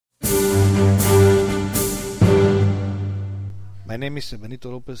My name is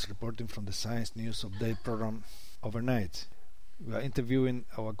Benito Lopez, reporting from the Science News Update program Overnight. We are interviewing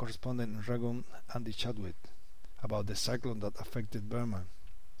our correspondent in Rangoon, Andy Chadwick, about the cyclone that affected Burma.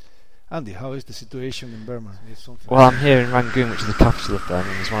 Andy, how is the situation in Burma? Well, I'm here in Rangoon, which is the capital of Burma,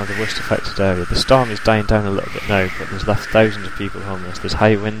 and is one of the worst affected areas. The storm is dying down a little bit now, but there's left thousands of people homeless. There's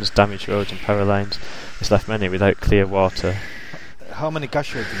high winds, damaged roads and power lines. It's left many without clear water. How many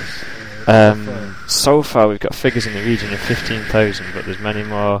casualties? So far we've got figures in the region of 15,000, but there's many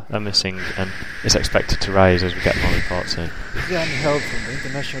more are missing, and it's expected to rise as we get more reports in. Is there any help from the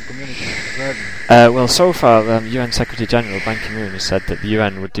international community regarding? Well, so far UN Secretary General Ban Ki-moon has said that the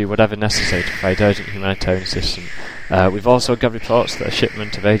UN would do whatever necessary to provide urgent humanitarian assistance. We've also got reports that a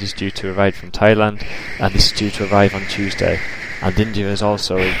shipment of aid is due to arrive from Thailand, and this is due to arrive on Tuesday. And India has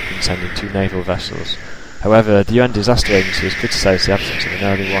also been sending 2 naval vessels. However, the UN Disaster Agency has criticised the absence of an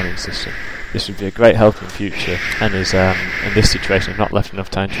early warning system. This would be a great help in future, and is, in this situation, not left enough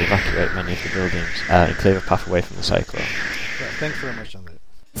time to evacuate many of the buildings and clear a path away from the cyclone. Yeah, thanks very much, Andy.